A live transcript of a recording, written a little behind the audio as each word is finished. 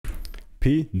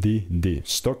PDD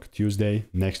Stock Tuesday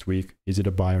next week. Is it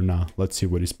a buy or not? Let's see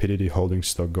what is PDD Holdings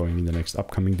stock going in the next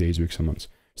upcoming days, weeks, and months.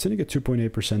 Sitting at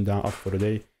 2.8% down up for the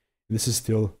day. This is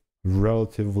still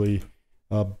relatively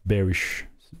bearish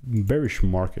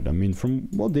market. I mean, from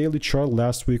daily chart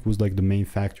last week was like the main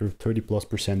factor,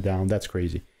 30+% down. That's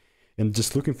crazy. And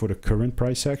just looking for the current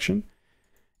price action,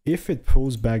 if it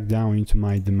pulls back down into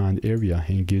my demand area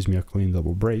and gives me a clean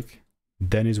double break,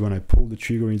 then is when I pull the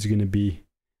trigger and it's going to be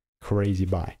crazy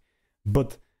buy.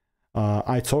 But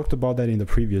I talked about that in the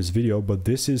previous video, but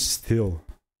this is still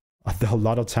a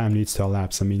lot of time needs to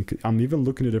elapse. I mean, I'm even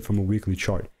looking at it from a weekly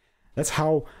chart. That's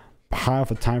how high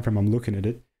of a time frame I'm looking at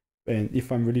it. And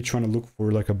if I'm really trying to look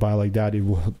for like a buy like that,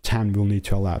 time will need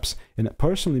to elapse. And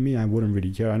personally, me, I wouldn't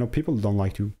really care. I know people don't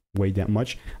like to wait that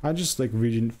much. I just like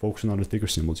really focusing on the thicker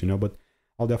symbols, you know, but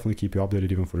I'll definitely keep you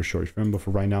updated even for the short term. But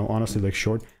for right now, honestly, like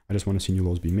short, I just want to see new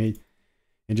lows be made.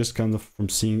 And just kind of from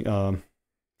seeing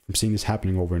this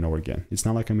happening over and over again. It's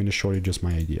not like I'm in a short, it's just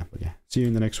my idea. But yeah, see you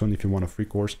in the next one. If you want a free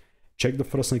course, check the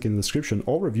first link in the description.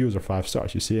 All reviews are 5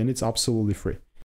 stars, you see, and it's absolutely free.